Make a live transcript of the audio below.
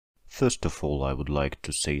First of all, I would like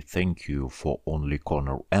to say thank you for Only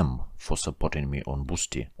Corner M for supporting me on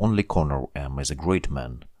Boosty. Only Corner M is a great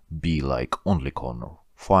man. Be like Only Corner.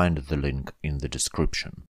 Find the link in the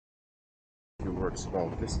description. A few words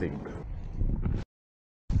about this thing.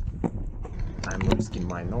 I'm risking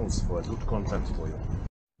my nose for a good content for you.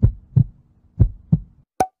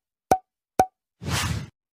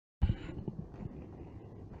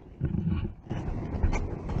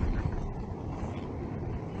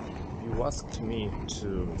 You asked me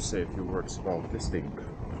to say a few words about this thing.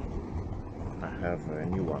 I have a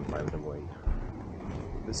new one, by the way.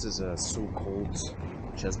 This is a so-called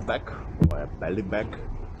chest bag or a belly bag,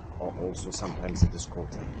 or also sometimes it is called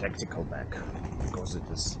a tactical bag, because it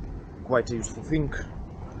is quite a useful thing.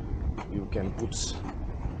 You can put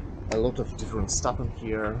a lot of different stuff in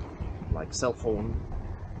here, like cell phone,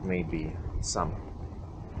 maybe some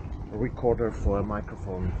recorder for a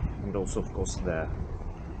microphone, and also of course the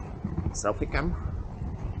selfie cam.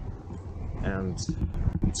 And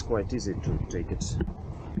it's quite easy to take it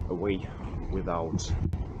away without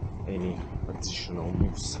any additional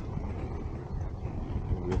moves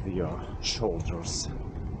with your shoulders,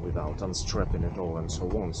 without unstrapping it all and so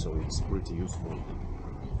on, so it's pretty useful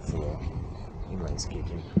for inline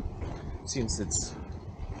skating. Since it's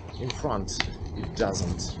in front, it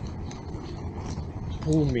doesn't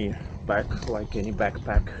pull me back like any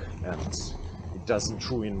backpack, and it doesn't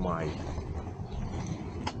ruin my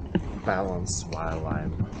balance while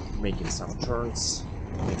I'm making some turns,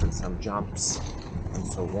 making some jumps and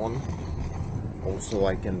so on. Also,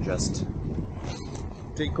 I can just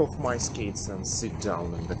take off my skates and sit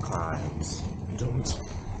down in the car and don't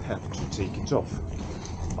have to take it off.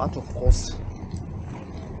 But of course,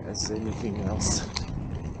 as anything else,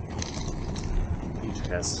 it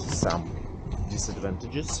has some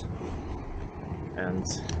disadvantages, and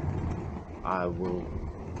I will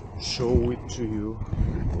show it to you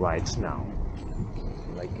right now.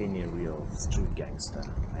 Like any real street gangster,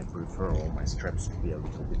 I prefer all my straps to be a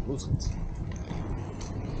little bit loosened.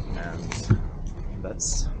 And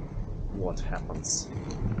that's what happens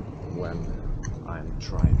when I'm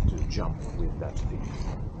trying to jump with that thing.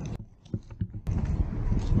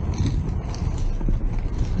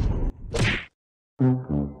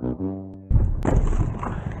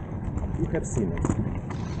 You have seen it.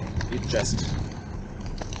 It just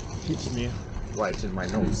hit me right in my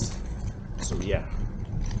nose. So yeah,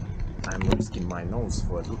 I'm risking my nose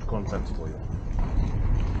for a good content for you.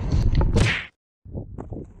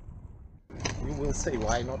 You will say,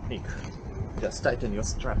 why not, Nick? Just tighten your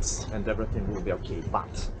straps and everything will be okay.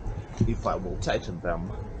 But if I will tighten them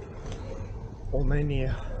on any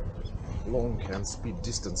long and speed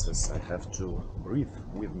distances, I have to breathe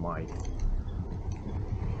with my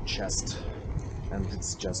chest, and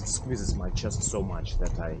it just squeezes my chest so much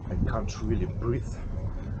that I can't really breathe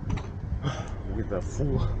with a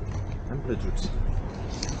full amplitude,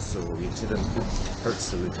 so it even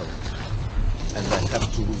hurts a little, and I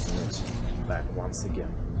have to loosen it back once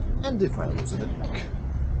again. And if I loosen it back,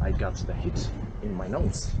 I got the hit in my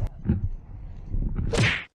nose.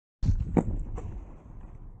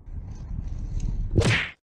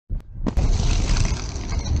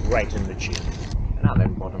 Right in the chin. Another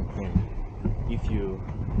important thing, if you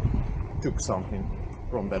took something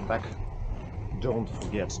from that bag, don't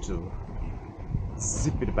forget to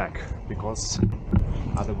zip it back, because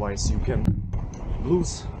otherwise you can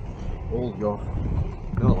lose all your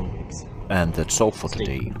belongings. And that's all for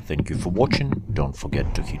today. Thank you for watching. Don't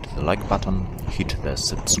forget to hit the like button, hit the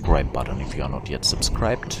subscribe button if you are not yet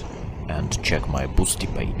subscribed, and check my Boosty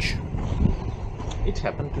page. It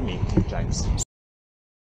happened to me 2 times.